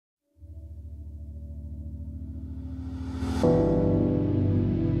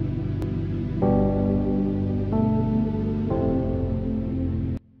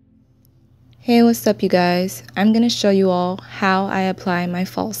Hey, what's up you guys? I'm going to show you all how I apply my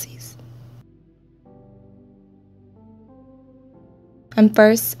falsies. I'm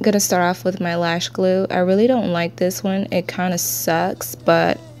first going to start off with my lash glue. I really don't like this one. It kind of sucks,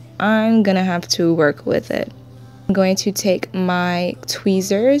 but I'm going to have to work with it. I'm going to take my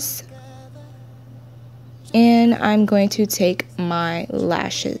tweezers and I'm going to take my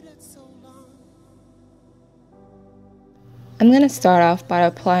lashes. I'm going to start off by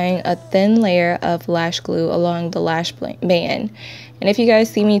applying a thin layer of lash glue along the lash band. And if you guys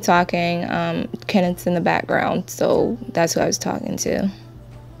see me talking, Kenneth's in the background, so that's who I was talking to.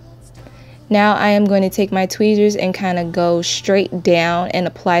 Now I am going to take my tweezers and kind of go straight down and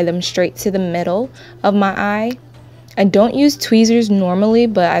apply them straight to the middle of my eye. I don't use tweezers normally,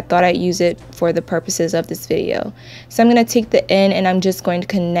 but I thought I'd use it for the purposes of this video. So I'm going to take the end and I'm just going to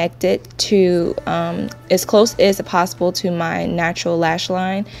connect it to as close as possible to my natural lash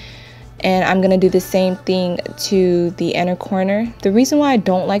line. And I'm going to do the same thing to the inner corner. The reason why I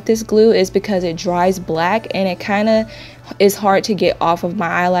don't like this glue is because it dries black and it kind of is hard to get off of my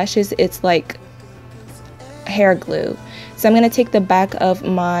eyelashes. It's like hair glue. So I'm going to take the back of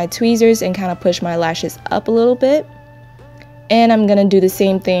my tweezers and kind of push my lashes up a little bit. And I'm going to do the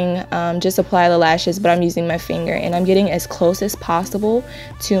same thing, just apply the lashes, but I'm using my finger. And I'm getting as close as possible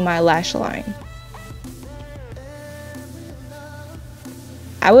to my lash line.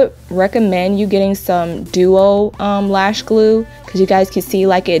 I would recommend you getting some duo lash glue, because you guys can see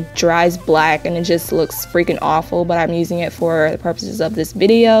like it dries black and it just looks freaking awful, but I'm using it for the purposes of this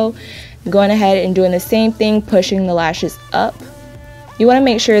video. Going ahead and doing the same thing, pushing the lashes up. You want to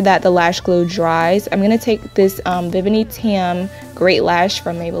make sure that the lash glue dries. I'm going to take this Vivini Tam Great Lash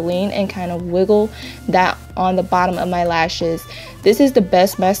from Maybelline and kind of wiggle that on the bottom of my lashes. This is the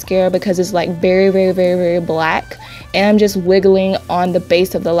best mascara because it's like very black. And I'm just wiggling on the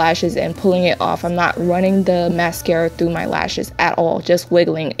base of the lashes and pulling it off. I'm not running the mascara through my lashes at all, just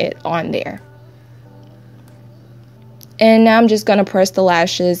wiggling it on there. And now I'm just going to press the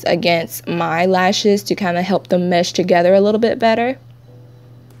lashes against my lashes to kind of help them mesh together a little bit better.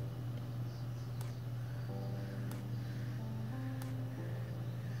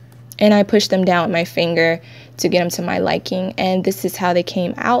 And I push them down with my finger to get them to my liking. And this is how they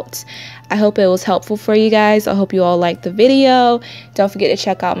came out. I hope it was helpful for you guys. I hope you all liked the video. Don't forget to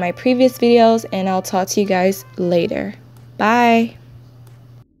check out my previous videos. And I'll talk to you guys later. Bye.